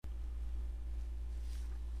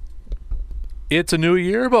It's a new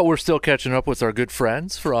year, but we're still catching up with our good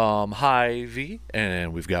friends from Hy-Vee,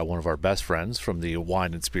 and we've got one of our best friends from the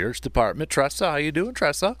wine and spirits department, Tressa. How you doing,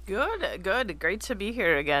 Tressa? Good. Great to be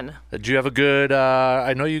here again. Did you have a good?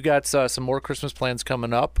 I know you got some more Christmas plans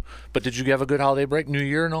coming up, but did you have a good holiday break, New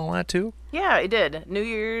Year, and all that too? Yeah, I did. New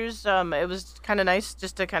Year's, it was kind of nice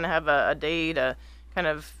just to kind of have a day to kind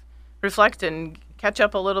of reflect and catch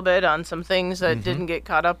up a little bit on some things that didn't get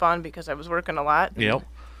caught up on because I was working a lot. Yep.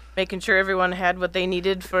 Making sure everyone had what they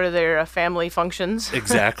needed for their family functions.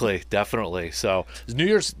 Exactly, definitely. So New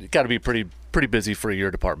Year's got to be pretty busy for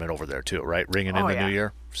your department over there too, right? Ringing in the New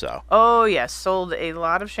Year. So. Oh yes, sold a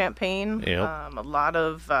lot of champagne. Yep. A lot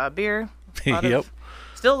of beer. Yep.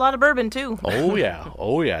 Still a lot of bourbon too. Oh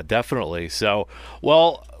yeah, definitely. So,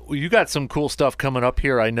 well, you got some cool stuff coming up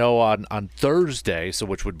here. I know on Thursday, so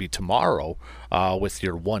which would be tomorrow, with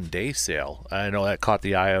your 1-day sale. I know that caught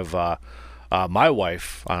the eye of. My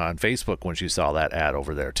wife on Facebook when she saw that ad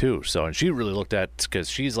over there too. So, and she really looked at, because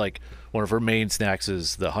she's like, one of her main snacks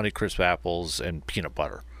is the Honeycrisp apples and peanut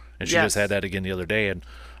butter. And she just had that again the other day. And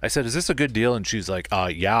I said, is this a good deal? And she's like,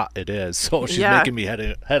 yeah, it is. So she's making me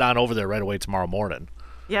head on over there right away tomorrow morning.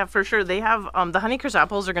 Yeah, for sure. They have the Honeycrisp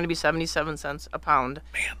apples are going to be 77 cents a pound,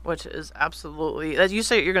 which is absolutely, as you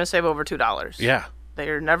say, you're going to save over $2. Yeah.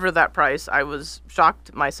 They're never that price. I was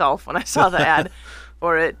shocked myself when I saw the ad.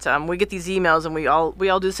 For it, we get these emails and we all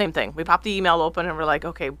do the same thing. We pop the email open and we're like,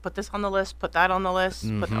 okay, put this on the list, put that on the list,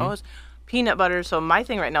 put those. Peanut butter. So my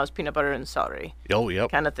thing right now is peanut butter and celery. Oh, yep.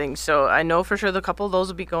 Kind of thing. So I know for sure the couple of those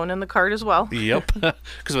will be going in the cart as well. Yep.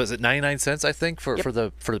 Because was it 99 cents, I think, for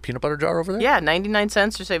the peanut butter jar over there? Yeah, 99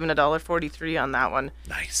 cents. You're saving $1.43 on that one.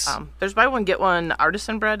 Nice. There's buy one, get one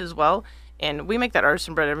artisan bread as well. And we make that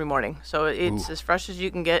artisan bread every morning. So it's as fresh as you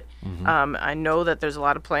can get. I know that there's a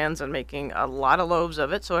lot of plans on making a lot of loaves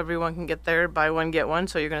of it, so everyone can get there, buy one, get one.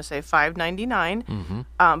 So you're going to save $5.99.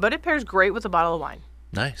 But it pairs great with a bottle of wine.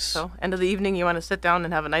 Nice. So end of the evening, you want to sit down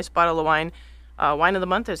and have a nice bottle of wine. Wine of the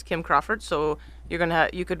month is Kim Crawford. So you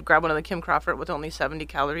could grab one of the Kim Crawford with only 70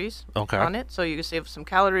 calories on it. So you can save some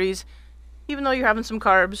calories, even though you're having some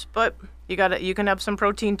carbs. But you can have some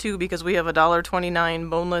protein too, because we have $1.29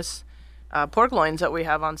 boneless pork loins that we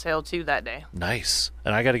have on sale too that day. Nice.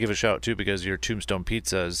 And I got to give a shout out too, because your Tombstone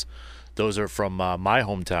pizzas, those are from my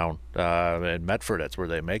hometown in Medford. That's where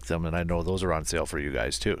they make them, and I know those are on sale for you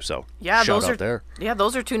guys too. So yeah, shout out there. Yeah,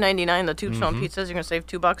 those are $2.99. The Tombstone pizzas, you're gonna save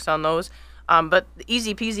 $2 on those. But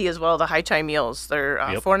easy peasy as well. The high chai meals, they're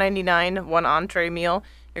 $4.99 one entree meal.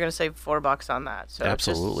 You're gonna save $4 on that. So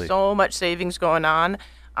absolutely, just so much savings going on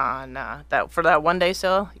that for that 1-day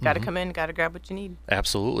sale. You got to come in, got to grab what you need.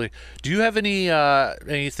 Absolutely. Do you have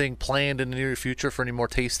anything planned in the near future for any more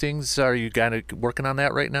tastings? Are you kind of working on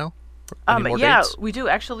that right now? Dates? We do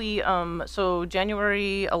actually. So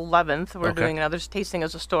January 11th, we're doing another tasting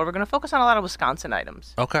as a store. We're going to focus on a lot of Wisconsin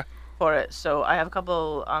items. Okay. For it. So I have a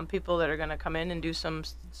couple people that are going to come in and do some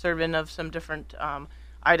serving of some different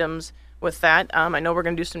items. With that, I know we're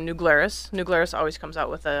going to do some New Glarus. New Glarus always comes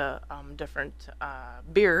out with a different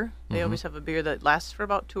beer. They always have a beer that lasts for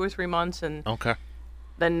about 2 or 3 months, and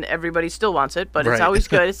then everybody still wants it. But it's always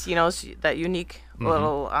good. It's it's that unique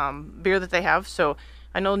little beer that they have. So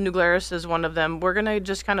I know New Glarus is one of them. We're going to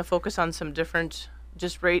just kind of focus on some different,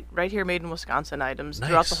 just right here made in Wisconsin items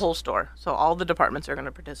throughout the whole store. So all the departments are going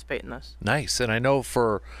to participate in this. Nice. And I know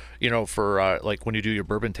for like when you do your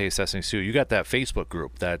bourbon taste testings too, you got that Facebook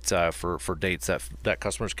group that for dates that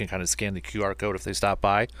customers can kind of scan the QR code if they stop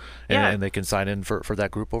by and they can sign in for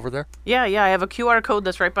that group over there. Yeah. I have a QR code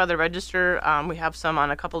that's right by the register. We have some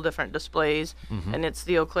on a couple different displays, and it's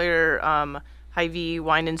the Eau Claire Hy-Vee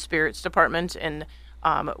Wine and Spirits department. And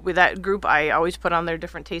with that group, I always put on their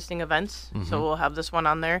different tasting events. So we'll have this one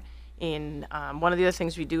on there. And one of the other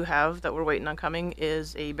things we do have that we're waiting on coming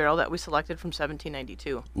is a barrel that we selected from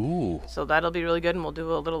 1792. Ooh. So that'll be really good, and we'll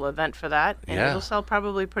do a little event for that. And it'll sell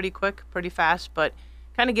probably pretty quick, pretty fast, but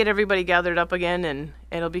kind of get everybody gathered up again, and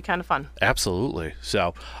it'll be kind of fun. Absolutely.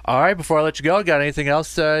 So, all right, before I let you go, got anything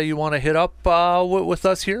else you want to hit up with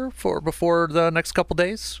us here before the next couple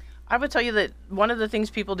days? I would tell you that one of the things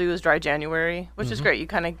people do is dry January, which is great. You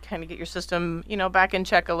kind of get your system, back in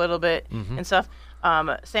check a little bit and stuff.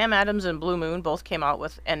 Sam Adams and Blue Moon both came out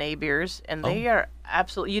with NA beers, and they are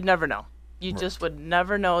absolutely, you'd never know. You just would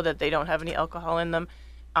never know that they don't have any alcohol in them.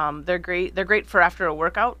 They're great. They're great for after a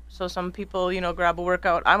workout. So some people, grab a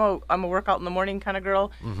workout. I'm a workout in the morning kind of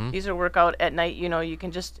girl. These are workout at night. You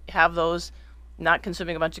can just have those, not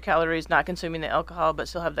consuming a bunch of calories, not consuming the alcohol, but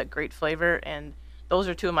still have that great flavor. And those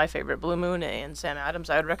are two of my favorite, Blue Moon and Sam Adams.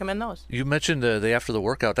 I would recommend those. You mentioned the after the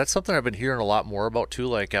workout. That's something I've been hearing a lot more about too.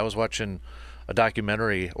 Like I was watching a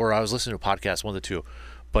documentary, or I was listening to a podcast, one of the two,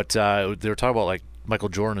 but they were talking about like Michael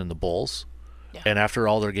Jordan and the Bulls. Yeah. And after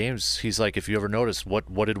all their games, he's like, if you ever noticed,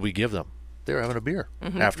 what did we give them? They were having a beer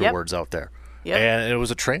afterwards out there. Yep. And it was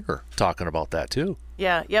a trainer talking about that too.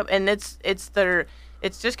 Yeah, yep. And it's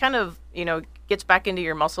just kind of, gets back into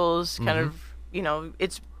your muscles, kind of,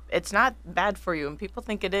 it's not bad for you. And people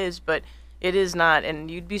think it is, but it is not. And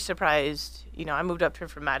you'd be surprised. I moved up here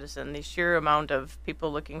from Madison. The sheer amount of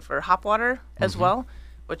people looking for hop water as well,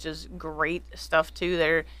 which is great stuff too.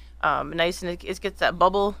 They're nice, and it gets that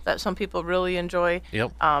bubble that some people really enjoy.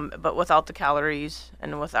 Yep. But without the calories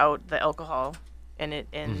and without the alcohol in it,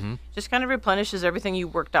 and just kind of replenishes everything you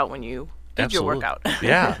worked out when you did your workout.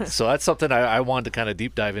 Yeah. So that's something I wanted to kind of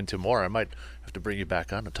deep dive into more. I might have to bring you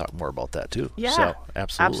back on and talk more about that too. Yeah. So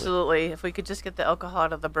absolutely. Absolutely. If we could just get the alcohol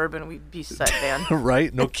out of the bourbon, we'd be set, man.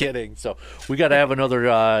 Right? No kidding. So we got to have another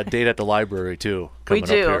date at the library too coming up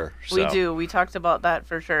here. So. We do. We talked about that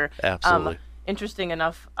for sure. Absolutely. Interesting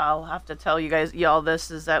enough, I'll have to tell you guys, y'all,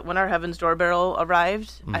 this is that when our Heaven's Door barrel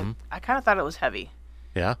arrived, I kind of thought it was heavy.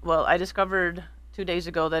 Yeah. Well, I discovered 2 days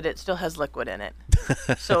ago that it still has liquid in it.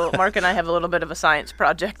 So Mark and I have a little bit of a science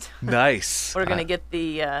project. Nice. We're gonna get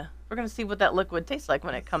we're gonna see what that liquid tastes like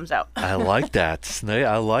when it comes out. I like that.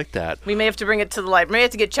 I like that. We may have to bring it to the library. May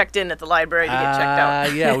have to get checked in at the library to get checked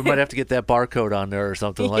out. Yeah, we might have to get that barcode on there or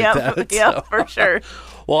something like that. Yeah, for sure.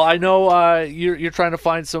 Well, I know you're trying to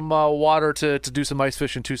find some water to do some ice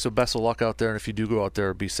fishing too. So best of luck out there, and if you do go out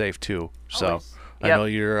there, be safe too. So. Always. I know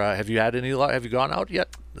you're. Have you had any luck? Have you gone out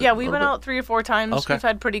yet? Yeah, we went out 3 or 4 times. Okay. We've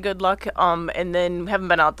had pretty good luck. And then haven't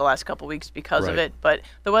been out the last couple weeks because of it. But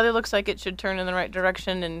the weather looks like it should turn in the right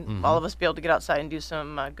direction, and all of us be able to get outside and do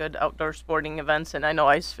some good outdoor sporting events. And I know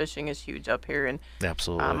ice fishing is huge up here, and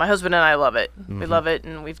absolutely, my husband and I love it. We love it,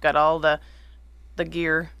 and we've got all the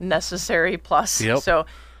gear necessary plus. Yep. So.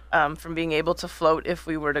 From being able to float if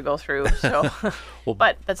we were to go through. So,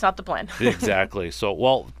 but that's not the plan. Exactly. So,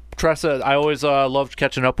 well, Tressa, I always loved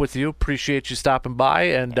catching up with you. Appreciate you stopping by,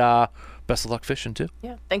 and best of luck fishing too.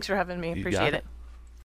 Yeah. Thanks for having me. Appreciate it.